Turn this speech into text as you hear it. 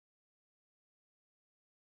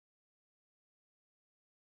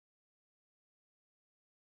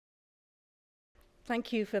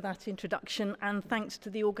Thank you for that introduction, and thanks to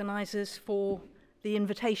the organisers for the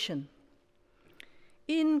invitation.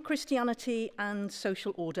 In Christianity and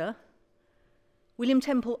Social Order, William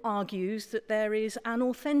Temple argues that there is an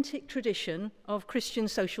authentic tradition of Christian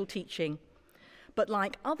social teaching, but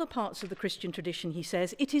like other parts of the Christian tradition, he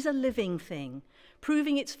says, it is a living thing,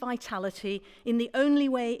 proving its vitality in the only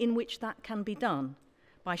way in which that can be done,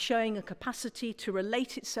 by showing a capacity to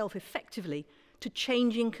relate itself effectively to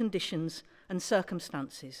changing conditions and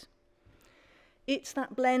circumstances. It's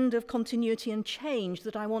that blend of continuity and change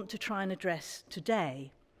that I want to try and address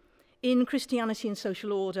today. In Christianity and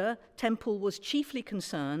Social Order, Temple was chiefly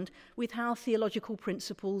concerned with how theological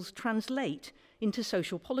principles translate into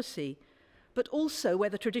social policy, but also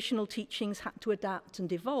whether traditional teachings had to adapt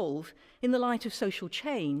and evolve in the light of social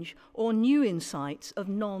change or new insights of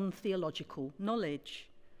non-theological knowledge.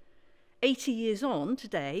 80 years on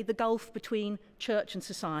today, the gulf between church and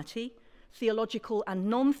society, theological and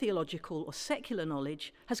non-theological or secular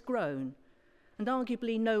knowledge has grown, and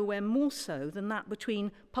arguably nowhere more so than that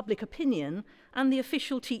between public opinion and the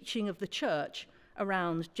official teaching of the church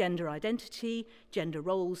around gender identity, gender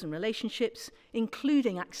roles and relationships,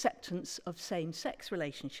 including acceptance of same-sex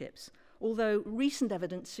relationships, although recent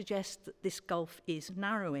evidence suggests that this gulf is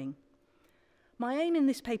narrowing. My aim in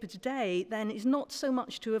this paper today, then, is not so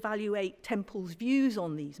much to evaluate Temple's views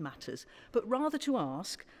on these matters, but rather to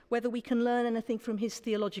ask whether we can learn anything from his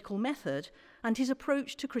theological method and his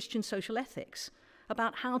approach to Christian social ethics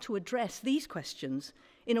about how to address these questions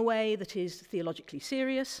in a way that is theologically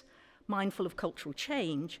serious, mindful of cultural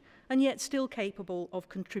change, and yet still capable of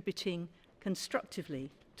contributing constructively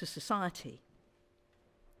to society.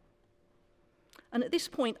 And at this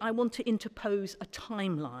point, I want to interpose a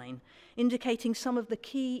timeline indicating some of the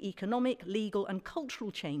key economic, legal, and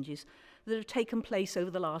cultural changes that have taken place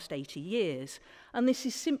over the last 80 years. And this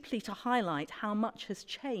is simply to highlight how much has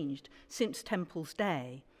changed since Temple's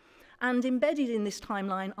day. And embedded in this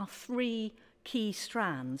timeline are three key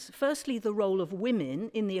strands. Firstly, the role of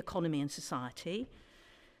women in the economy and society.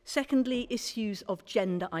 Secondly, issues of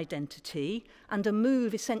gender identity and a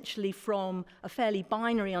move essentially from a fairly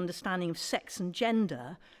binary understanding of sex and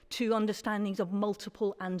gender to understandings of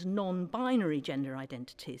multiple and non-binary gender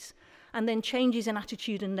identities. And then changes in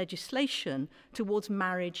attitude and legislation towards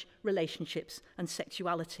marriage, relationships, and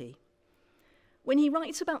sexuality. When he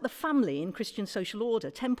writes about the family in Christian Social Order,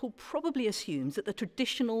 Temple probably assumes that the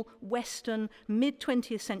traditional Western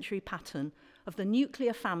mid-20th century pattern of the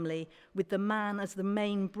nuclear family with the man as the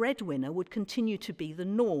main breadwinner would continue to be the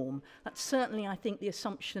norm. That's certainly, I think, the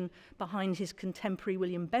assumption behind his contemporary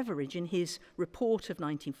William Beveridge in his report of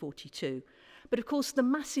 1942. But of course, the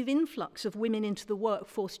massive influx of women into the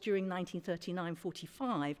workforce during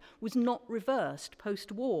 1939-45 was not reversed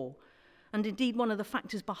post-war. And indeed, one of the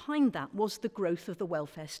factors behind that was the growth of the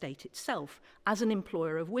welfare state itself as an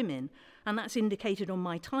employer of women. And that's indicated on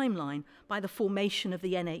my timeline by the formation of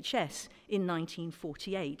the NHS in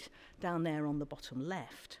 1948, down there on the bottom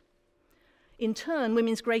left. In turn,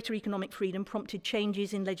 women's greater economic freedom prompted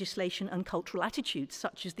changes in legislation and cultural attitudes,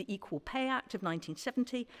 such as the Equal Pay Act of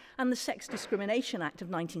 1970 and the Sex Discrimination Act of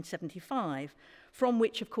 1975, from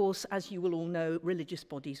which, of course, as you will all know, religious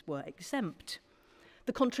bodies were exempt.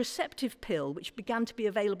 The contraceptive pill, which began to be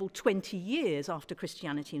available 20 years after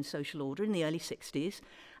Christianity and Social Order in the early 60s,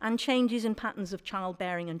 and changes in patterns of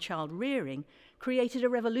childbearing and child rearing, created a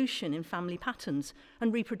revolution in family patterns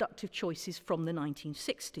and reproductive choices from the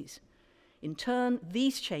 1960s. In turn,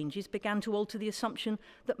 these changes began to alter the assumption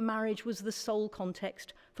that marriage was the sole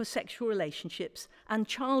context for sexual relationships and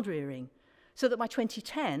child rearing, so that by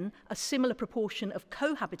 2010, a similar proportion of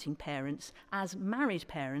cohabiting parents as married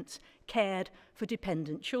parents cared for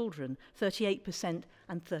dependent children, 38%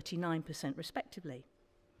 and 39% respectively.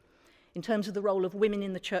 In terms of the role of women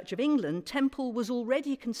in the Church of England, Temple was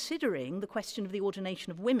already considering the question of the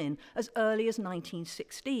ordination of women as early as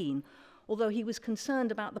 1916, although he was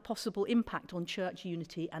concerned about the possible impact on church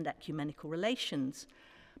unity and ecumenical relations.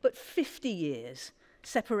 But 50 years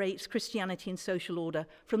separates Christianity and Social Order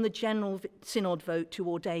from the General Synod vote to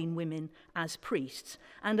ordain women as priests,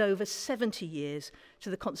 and over 70 years to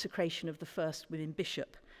the consecration of the first women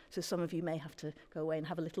bishop. So some of you may have to go away and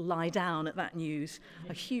have a little lie down at that news,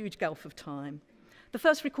 a huge gulf of time. The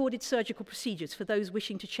first recorded surgical procedures for those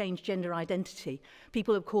wishing to change gender identity,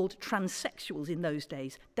 people are called transsexuals in those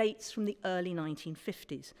days, dates from the early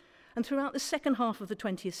 1950s. And throughout the second half of the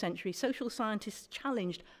 20th century, social scientists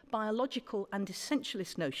challenged biological and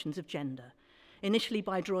essentialist notions of gender, initially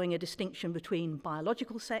by drawing a distinction between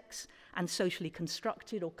biological sex and socially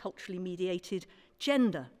constructed or culturally mediated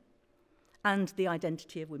gender and the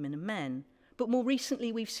identity of women and men, But more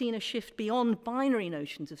recently, we've seen a shift beyond binary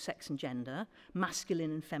notions of sex and gender,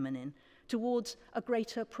 masculine and feminine, towards a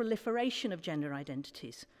greater proliferation of gender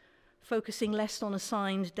identities, focusing less on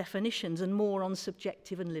assigned definitions and more on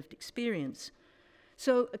subjective and lived experience.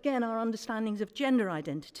 So again, our understandings of gender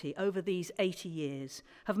identity over these 80 years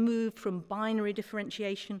have moved from binary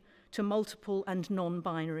differentiation to multiple and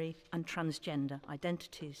non-binary and transgender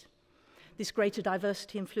identities. This greater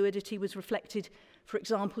diversity and fluidity was reflected, for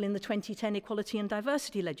example, in the 2010 equality and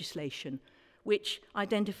diversity legislation, which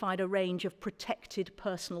identified a range of protected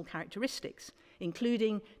personal characteristics,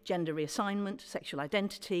 including gender reassignment, sexual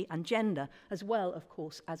identity, and gender, as well, of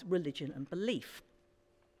course, as religion and belief.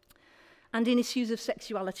 And in issues of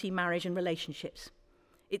sexuality, marriage, and relationships,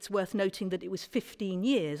 it's worth noting that it was 15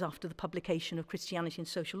 years after the publication of Christianity and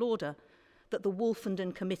Social Order that the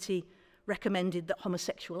Wolfenden Committee recommended that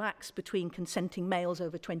homosexual acts between consenting males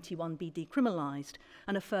over 21 be decriminalised,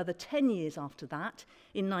 and a further 10 years after that,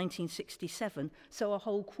 in 1967, so a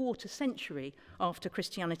whole quarter century after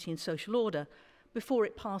Christianity and Social Order, before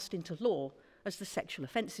it passed into law as the Sexual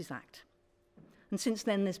Offences Act. And since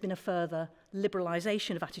then, there's been a further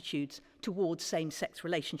liberalisation of attitudes towards same-sex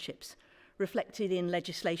relationships, reflected in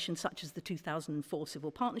legislation such as the 2004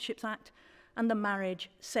 Civil Partnerships Act and the Marriage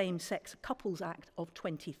Same-Sex Couples Act of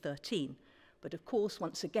 2013. But of course,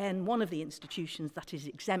 once again, one of the institutions that is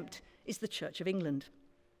exempt is the Church of England.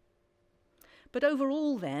 But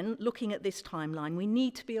overall then, looking at this timeline, we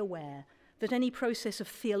need to be aware that any process of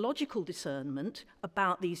theological discernment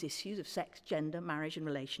about these issues of sex, gender, marriage and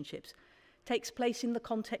relationships takes place in the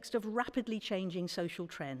context of rapidly changing social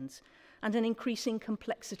trends and an increasing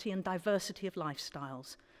complexity and diversity of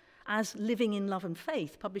lifestyles. As Living in Love and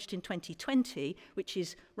Faith, published in 2020, which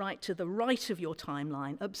is right to the right of your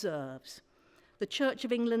timeline, observes, the Church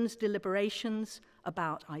of England's deliberations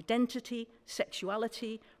about identity,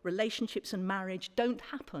 sexuality, relationships and marriage don't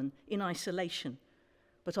happen in isolation,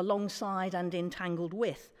 but alongside and entangled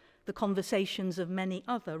with the conversations of many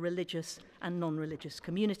other religious and non-religious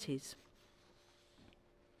communities.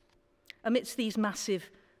 Amidst these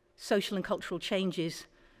massive social and cultural changes,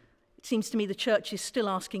 it seems to me the Church is still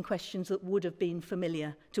asking questions that would have been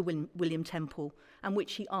familiar to William Temple and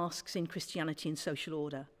which he asks in Christianity and Social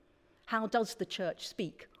Order. How does the Church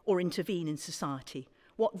speak or intervene in society?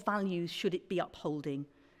 What values should it be upholding?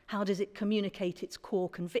 How does it communicate its core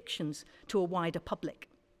convictions to a wider public?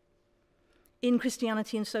 In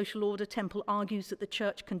Christianity and Social Order, Temple argues that the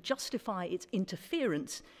Church can justify its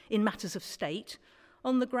interference in matters of state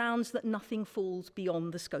on the grounds that nothing falls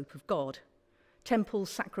beyond the scope of God. Temple's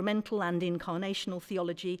sacramental and incarnational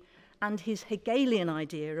theology and his Hegelian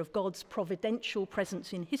idea of God's providential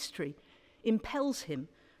presence in history impels him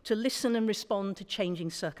to listen and respond to changing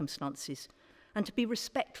circumstances and to be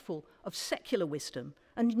respectful of secular wisdom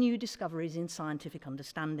and new discoveries in scientific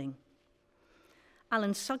understanding.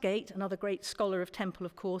 Alan Sugate, another great scholar of Temple,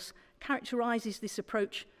 of course, characterises this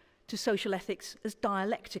approach to social ethics as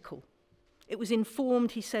dialectical. It was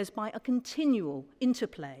informed, he says, by a continual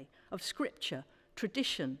interplay of scripture,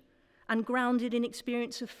 tradition, and grounded in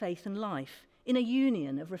experience of faith and life, in a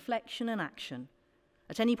union of reflection and action.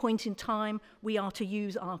 At any point in time, we are to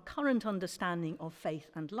use our current understanding of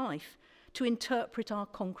faith and life to interpret our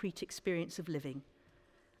concrete experience of living,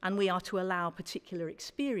 and we are to allow particular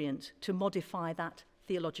experience to modify that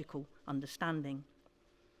theological understanding.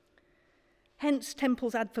 Hence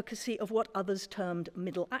Temple's advocacy of what others termed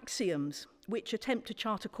middle axioms, which attempt to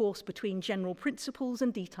chart a course between general principles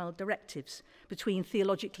and detailed directives, between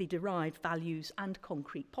theologically derived values and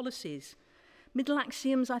concrete policies. Middle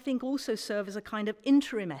axioms, I think, also serve as a kind of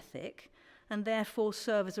interim ethic and therefore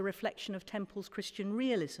serve as a reflection of Temple's Christian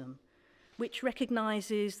realism, which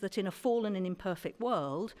recognises that in a fallen and imperfect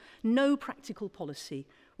world, no practical policy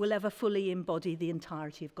will ever fully embody the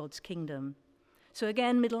entirety of God's kingdom. So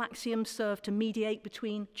again, middle axioms serve to mediate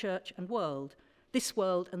between church and world, this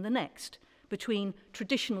world and the next, between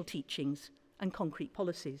traditional teachings and concrete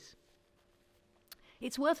policies.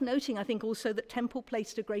 It's worth noting, I think, also that Temple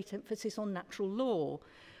placed a great emphasis on natural law,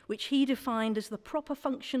 which he defined as the proper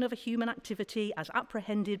function of a human activity as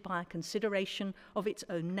apprehended by a consideration of its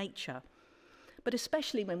own nature. But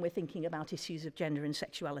especially when we're thinking about issues of gender and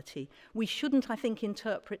sexuality, we shouldn't, I think,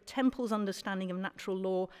 interpret Temple's understanding of natural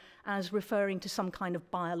law as referring to some kind of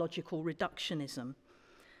biological reductionism.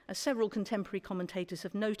 As several contemporary commentators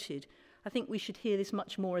have noted, I think we should hear this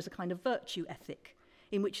much more as a kind of virtue ethic,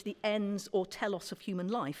 in which the ends or telos of human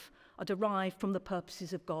life are derived from the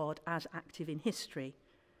purposes of God as active in history.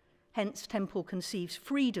 Hence, Temple conceives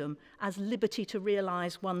freedom as liberty to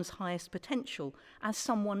realise one's highest potential as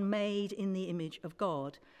someone made in the image of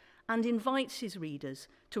God, and invites his readers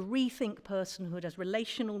to rethink personhood as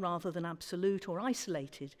relational rather than absolute or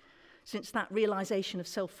isolated, since that realization of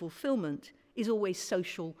self-fulfillment is always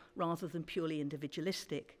social rather than purely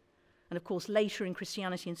individualistic. And of course, later in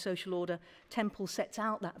Christianity and Social Order, Temple sets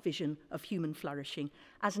out that vision of human flourishing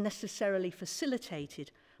as necessarily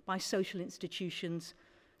facilitated by social institutions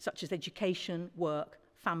such as education, work,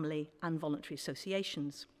 family, and voluntary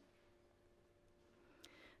associations.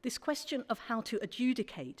 This question of how to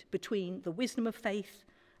adjudicate between the wisdom of faith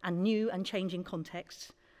and new and changing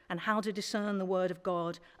contexts, and how to discern the word of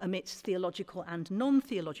God amidst theological and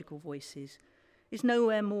non-theological voices, is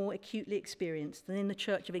nowhere more acutely experienced than in the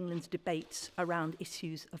Church of England's debates around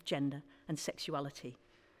issues of gender and sexuality.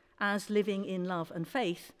 As Living in Love and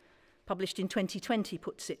Faith, published in 2020,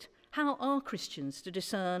 puts it, how are Christians to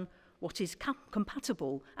discern what is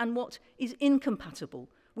compatible and what is incompatible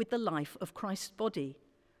with the life of Christ's body?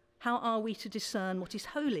 How are we to discern what is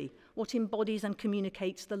holy, what embodies and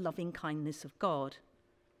communicates the loving kindness of God?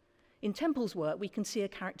 In Temple's work, we can see a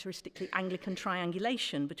characteristically Anglican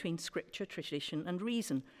triangulation between scripture, tradition, and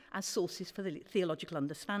reason as sources for the theological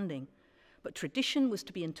understanding. But tradition was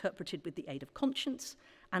to be interpreted with the aid of conscience,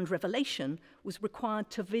 and revelation was required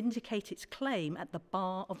to vindicate its claim at the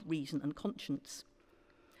bar of reason and conscience.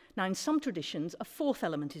 Now, in some traditions, a fourth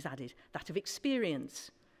element is added, that of experience.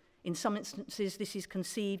 In some instances, this is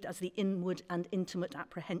conceived as the inward and intimate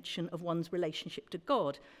apprehension of one's relationship to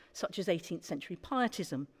God, such as 18th century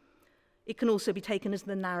pietism. It can also be taken as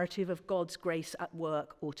the narrative of God's grace at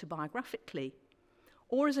work autobiographically,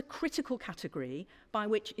 or as a critical category by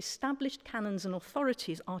which established canons and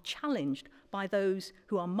authorities are challenged by those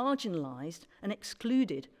who are marginalised and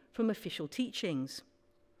excluded from official teachings.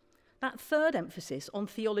 That third emphasis on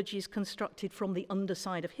theology is constructed from the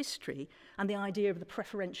underside of history, and the idea of the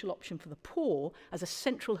preferential option for the poor as a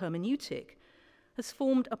central hermeneutic has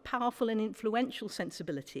formed a powerful and influential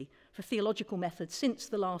sensibility for theological methods since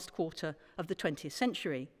the last quarter of the 20th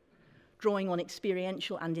century. Drawing on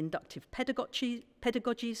experiential and inductive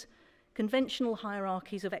pedagogies, conventional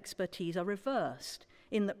hierarchies of expertise are reversed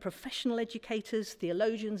in that professional educators,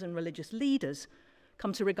 theologians, and religious leaders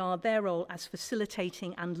come to regard their role as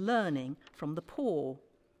facilitating and learning from the poor.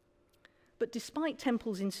 But despite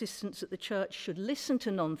Temple's insistence that the church should listen to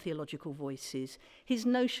non-theological voices, his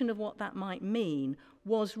notion of what that might mean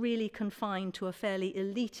was really confined to a fairly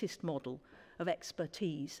elitist model of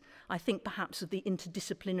expertise. I think perhaps of the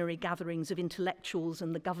interdisciplinary gatherings of intellectuals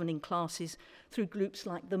and the governing classes through groups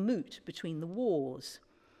like the Moot between the wars.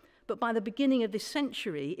 But by the beginning of this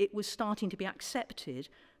century, it was starting to be accepted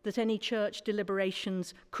that any church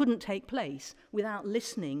deliberations couldn't take place without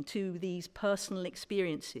listening to these personal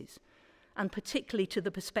experiences, and particularly to the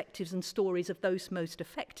perspectives and stories of those most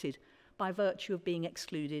affected by virtue of being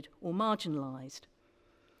excluded or marginalised.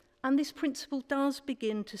 And this principle does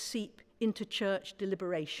begin to seep into church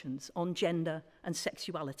deliberations on gender and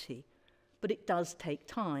sexuality, but it does take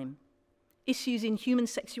time. Issues in Human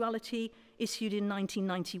Sexuality, issued in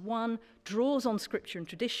 1991, draws on scripture and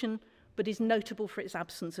tradition, but is notable for its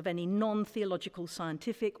absence of any non-theological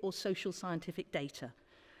scientific or social scientific data,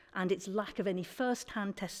 and its lack of any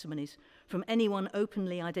first-hand testimonies from anyone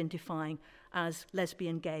openly identifying as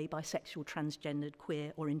lesbian, gay, bisexual, transgendered,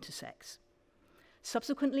 queer, or intersex.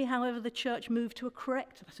 Subsequently, however, the church moved to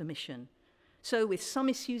correct that omission. So with some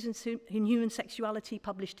issues in human sexuality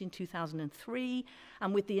published in 2003,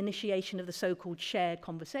 and with the initiation of the so-called shared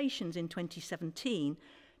conversations in 2017,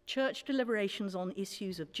 church deliberations on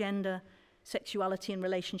issues of gender, sexuality, and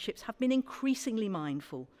relationships have been increasingly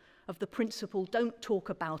mindful of the principle, don't talk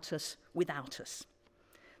about us without us.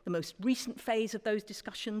 The most recent phase of those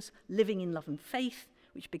discussions, Living in Love and Faith,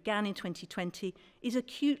 which began in 2020, is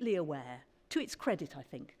acutely aware, to its credit, I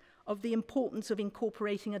think, of the importance of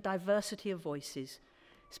incorporating a diversity of voices,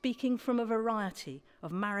 speaking from a variety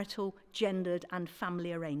of marital, gendered, and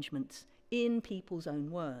family arrangements in people's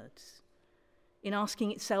own words. In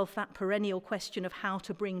asking itself that perennial question of how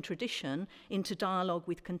to bring tradition into dialogue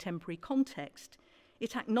with contemporary context,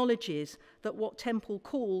 it acknowledges that what Temple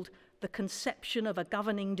called the conception of a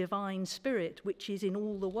governing divine spirit which is in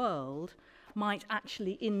all the world might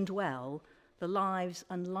actually indwell the lives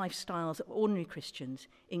and lifestyles of ordinary Christians,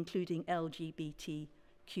 including LGBTQI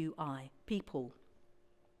people.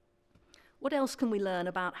 What else can we learn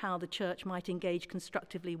about how the church might engage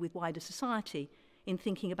constructively with wider society in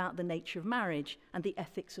thinking about the nature of marriage and the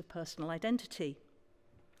ethics of personal identity?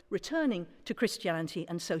 Returning to Christianity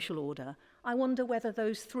and social order, I wonder whether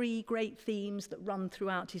those three great themes that run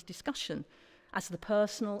throughout his discussion, as the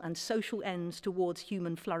personal and social ends towards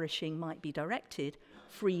human flourishing might be directed,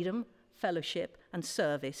 freedom, fellowship, and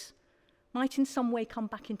service, might in some way come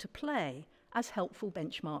back into play as helpful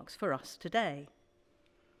benchmarks for us today.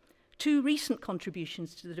 Two recent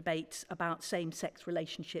contributions to the debates about same-sex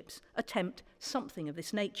relationships attempt something of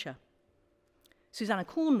this nature. Susanna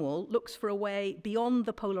Cornwall looks for a way beyond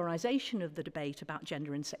the polarisation of the debate about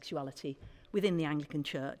gender and sexuality within the Anglican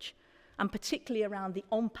Church, and particularly around the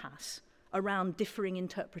impasse around differing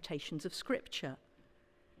interpretations of Scripture.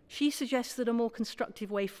 She suggests that a more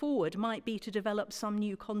constructive way forward might be to develop some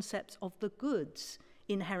new concepts of the goods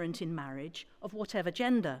inherent in marriage of whatever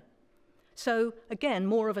gender. So, again,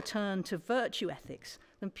 more of a turn to virtue ethics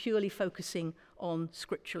than purely focusing on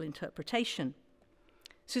scriptural interpretation.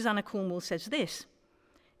 Susanna Cornwall says this: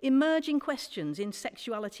 emerging questions in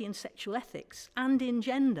sexuality and sexual ethics and in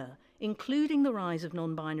gender, including the rise of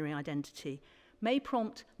non-binary identity, may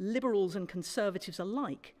prompt liberals and conservatives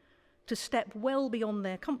alike to step well beyond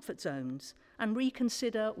their comfort zones and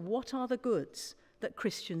reconsider what are the goods that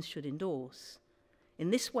Christians should endorse. In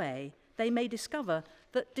this way, they may discover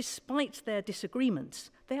that despite their disagreements,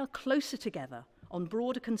 they are closer together on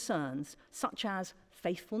broader concerns such as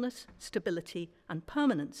faithfulness, stability, and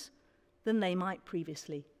permanence than they might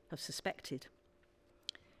previously have suspected.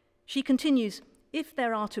 She continues, if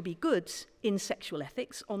there are to be goods in sexual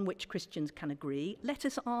ethics on which Christians can agree, let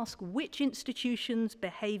us ask which institutions,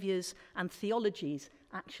 behaviours, and theologies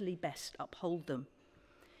actually best uphold them.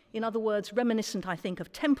 In other words, reminiscent, I think,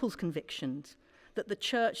 of Temple's convictions that the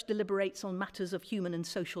Church deliberates on matters of human and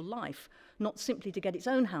social life, not simply to get its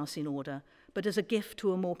own house in order, but as a gift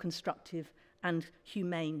to a more constructive and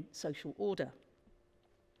humane social order.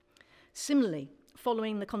 Similarly,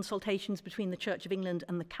 following the consultations between the Church of England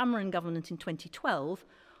and the Cameron government in 2012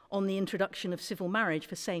 on the introduction of civil marriage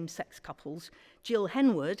for same-sex couples, Jill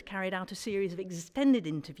Henwood carried out a series of extended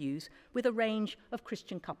interviews with a range of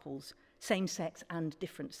Christian couples, same-sex and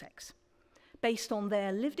different sex. Based on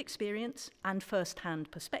their lived experience and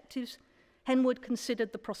first-hand perspectives, Henwood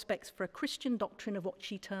considered the prospects for a Christian doctrine of what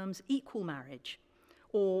she terms equal marriage,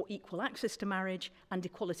 or equal access to marriage and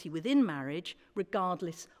equality within marriage,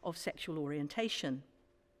 regardless of sexual orientation.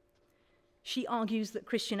 She argues that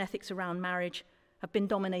Christian ethics around marriage have been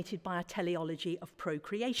dominated by a teleology of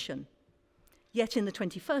procreation. Yet in the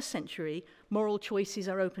 21st century, moral choices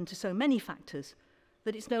are open to so many factors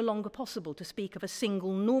that it's no longer possible to speak of a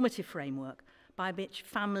single normative framework by which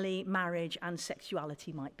family, marriage, and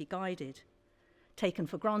sexuality might be guided. Taken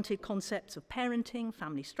for granted concepts of parenting,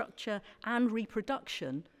 family structure, and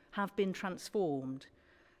reproduction have been transformed,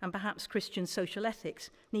 and perhaps Christian social ethics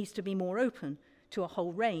needs to be more open to a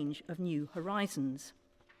whole range of new horizons.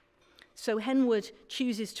 So Henwood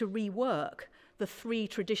chooses to rework the three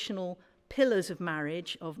traditional pillars of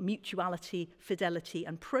marriage of mutuality, fidelity,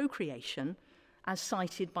 and procreation, as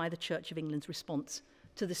cited by the Church of England's response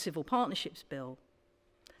to the Civil Partnerships Bill.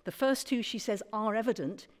 The first two, she says, are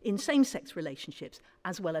evident in same-sex relationships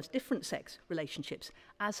as well as different-sex relationships,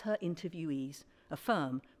 as her interviewees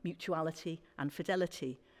affirm, mutuality and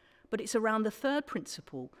fidelity. But it's around the third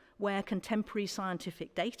principle where contemporary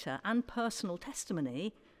scientific data and personal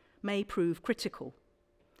testimony may prove critical.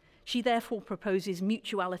 She therefore proposes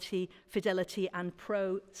mutuality, fidelity, and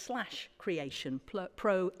pro/creation,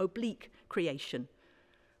 pro/creation,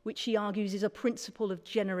 which she argues is a principle of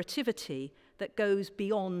generativity that goes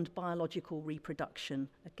beyond biological reproduction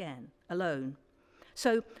alone.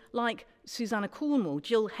 So, like Susanna Cornwall,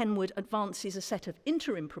 Jill Henwood advances a set of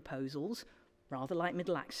interim proposals, rather like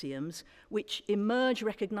middle axioms, which emerge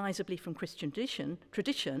recognisably from Christian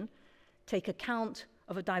tradition, take account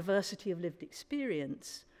of a diversity of lived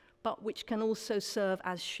experience, but which can also serve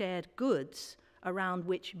as shared goods around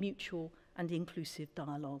which mutual and inclusive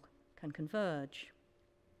dialogue can converge.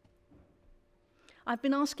 I've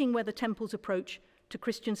been asking whether Temple's approach to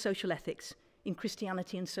Christian social ethics in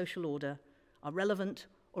Christianity and Social Order are relevant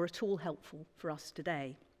or at all helpful for us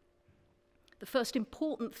today. The first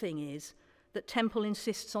important thing is that Temple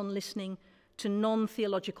insists on listening to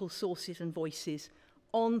non-theological sources and voices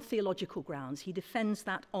on theological grounds. He defends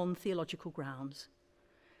that on theological grounds.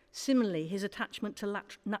 Similarly, his attachment to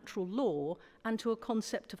natural law and to a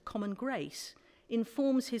concept of common grace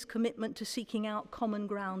informs his commitment to seeking out common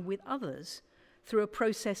ground with others through a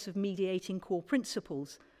process of mediating core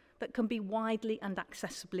principles that can be widely and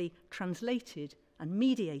accessibly translated and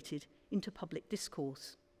mediated into public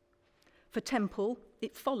discourse. For Temple,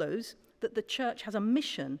 it follows that the Church has a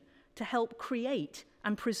mission to help create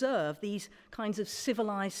and preserve these kinds of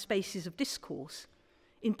civilized spaces of discourse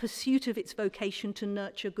in pursuit of its vocation to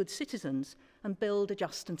nurture good citizens and build a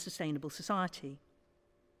just and sustainable society.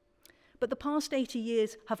 But the past 80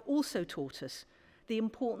 years have also taught us the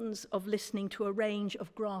importance of listening to a range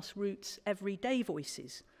of grassroots, everyday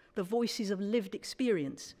voices, the voices of lived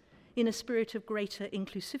experience in a spirit of greater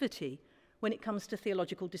inclusivity when it comes to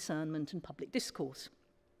theological discernment and public discourse.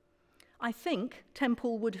 I think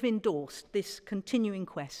Temple would have endorsed this continuing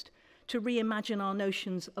quest to reimagine our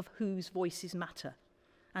notions of whose voices matter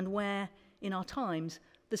and where, in our times,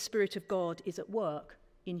 the Spirit of God is at work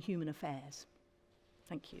in human affairs.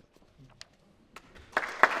 Thank you.